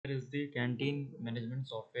the Canteen management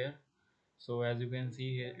software. So as you can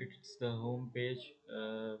see here, it's the home page.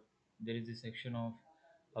 There is a section of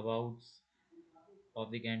abouts of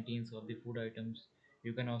the canteens of the food items.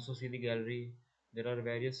 You can also see the gallery. There are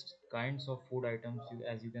various kinds of food items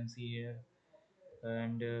as you can see here,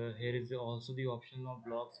 and here is also the option of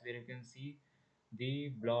blocks where you can see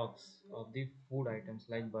the blocks of the food items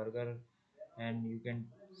like burger, and you can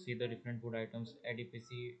see the different food items: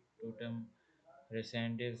 adipc, totem,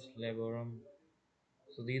 resendes, laborum.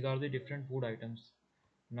 So these are the different food items.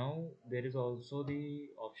 Now there is also the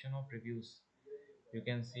option of reviews. You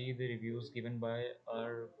can see the reviews given by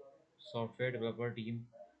our software developer team.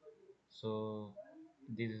 So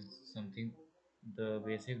this is something, the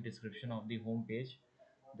basic description of the home page,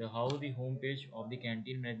 the how the home page of the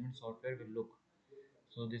canteen management software will look.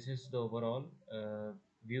 So this is the overall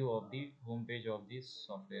view of the home page of this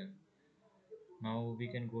software. Now we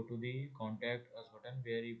can go to the contact us button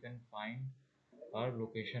where you can find our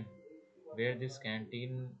location, where this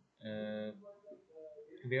canteen uh,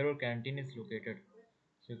 where our canteen is located.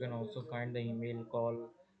 So you can also find the email,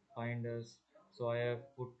 call, find us. So I have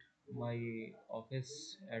put my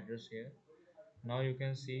office address here. Now you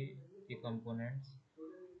can see the components,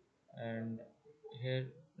 and here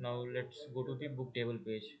now let's go to the book table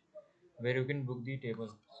page where you can book the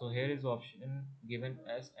table. So here is option given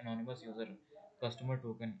as anonymous user, customer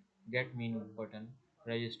token, get menu button,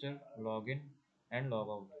 register, login, and log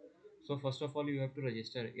out. So first of all you have to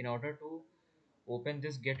register in order to open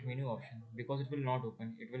this get menu option, because it will not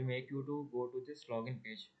open, it will make you to go to this login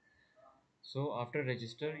page. So after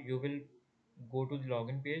register you will go to the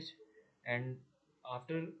login page, and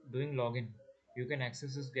after doing login you can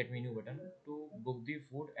access this get menu button to book the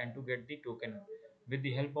food and to get the token. With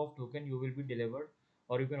the help of token you will be delivered,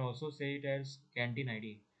 or you can also say it as canteen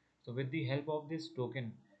id. So with the help of this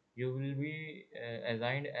token you will be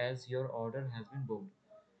assigned as your order has been booked.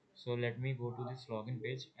 So let me go to this login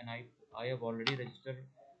page, and I have already registered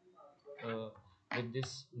uh, with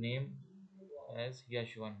this name as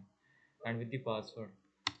Yashwan, and with the password.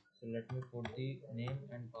 So let me put the name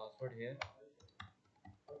and password here.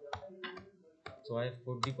 So I have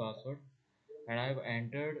put the password, and I have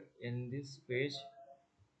entered in this page,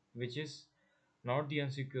 which is not the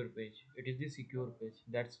unsecure page, it is the secure page.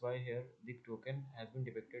 That's why here the token has been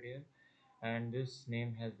depicted here, and this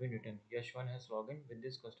name has been written. Yashwan has logged in with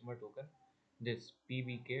this customer token, this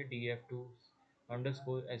PBKDF2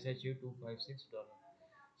 underscore SHU256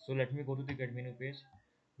 So let me go to the get menu page.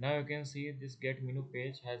 Now you can see this get menu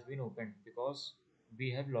page has been opened because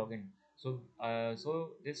we have login. So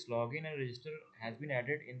this login and register has been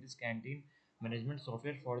added in this canteen management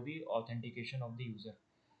software for the authentication of the user,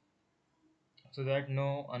 so that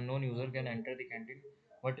no unknown user can enter the canteen.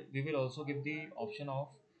 But we will also give the option of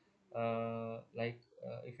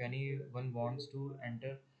if anyone wants to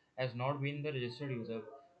enter as not being the registered user,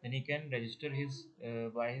 then he can register his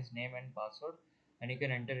by his name and password, and he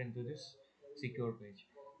can enter into this secure page.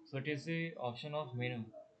 So it is the option of menu.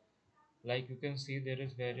 Like you can see there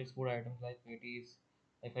is various food items like patties.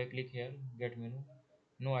 If I click here get menu,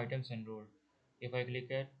 no items enrolled. If I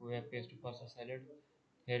click at we have pesto pasta salad,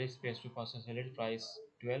 here is pesto pasta salad, price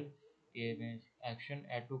 12, image, action,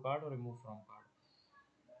 add to cart or remove from cart.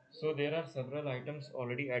 So there are several items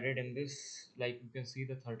already added in this, like you can see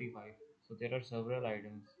the 35. So there are several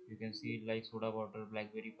items you can see like soda water,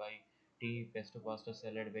 blackberry pie, tea, pesto pasta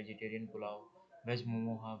salad, vegetarian pulao, veg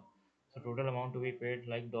momo half. So total amount to be paid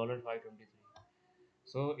like $523.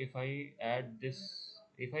 So if I add this,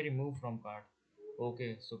 if I remove from cart,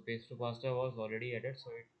 okay, so pesto pasta was already added, so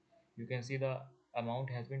you can see the amount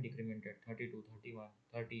has been decremented 32, 31,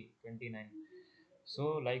 30, 29.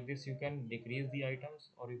 So like this you can decrease the items,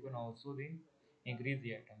 or you can also then increase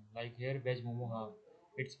the item. Like here veg momo half,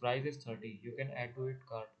 its price is 30, you can add to it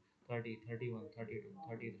cart 30, 31, 32,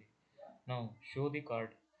 33. Now show the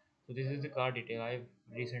cart. So this is the cart detail. I've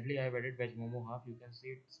added veg momo half. You can see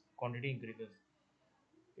its quantity increases,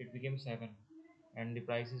 it became 7, and the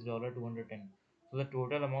price is $210. So the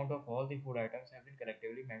total amount of all the food items have been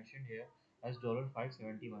collectively mentioned here as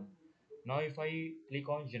 $571. Now if I click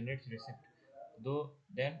on generate receipt, though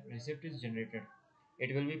then receipt is generated,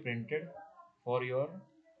 it will be printed for your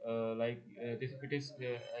this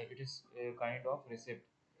it is a kind of receipt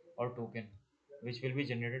or token which will be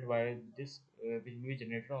generated by this which will be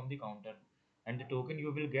generated on the counter, and the token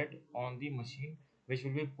you will get on the machine, which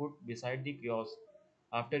will be put beside the kiosk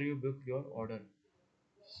after you book your order.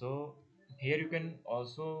 So here you can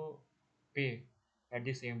also pay at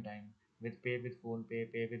the same time, with pay with phone pay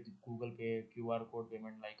with Google Pay, QR code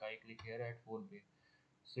payment. Like I click here at phone pay,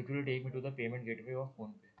 so it will take me to the payment gateway of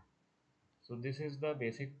phone pay. So this is the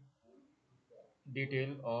basic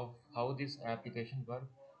detail of how this application work,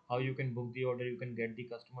 how you can book the order, you can get the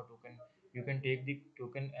customer token, you can take the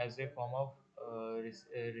token as a form of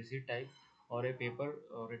receipt type or a paper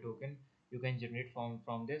or a token you can generate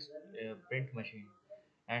from this print machine.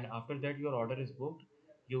 And after that your order is booked,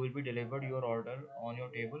 you will be delivered your order on your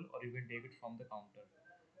table, or you can take it from the counter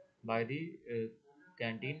by the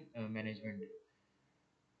canteen management.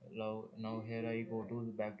 Now here I go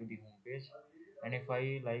to back to the home page, and if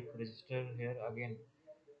I like register here again,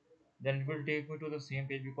 then it will take me to the same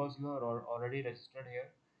page because you are already registered here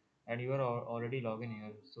and you are already logged in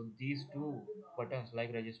here. So these two buttons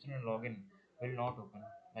like register and login will not open.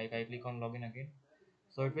 Like I click on login again,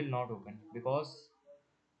 so it will not open because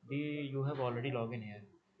the you have already logged in here.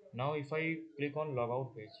 Now if I click on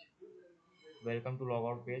logout page, welcome to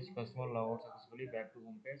logout page, customer logout successfully, back to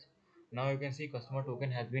home page. Now you can see customer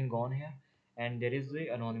token has been gone here, and there is the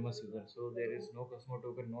anonymous user, so there is no customer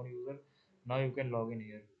token, no user. Now you can log in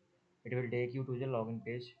here, it will take you to the login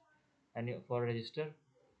page, and for register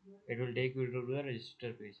it will take you to the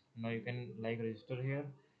register page. Now you can like register here,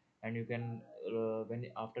 and you can when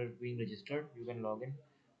after being registered you can log in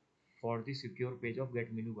for the secure page of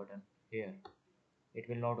get menu button here. It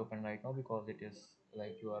will not open right now because it is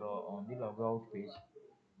like you are on the logout page.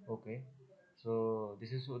 Okay, so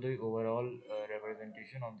this is the overall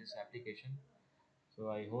representation of this application. So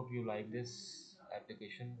I hope you like this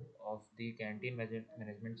application of the canteen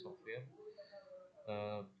management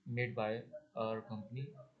software made by our company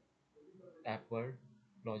Appworld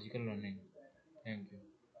Logical Learning. Thank you.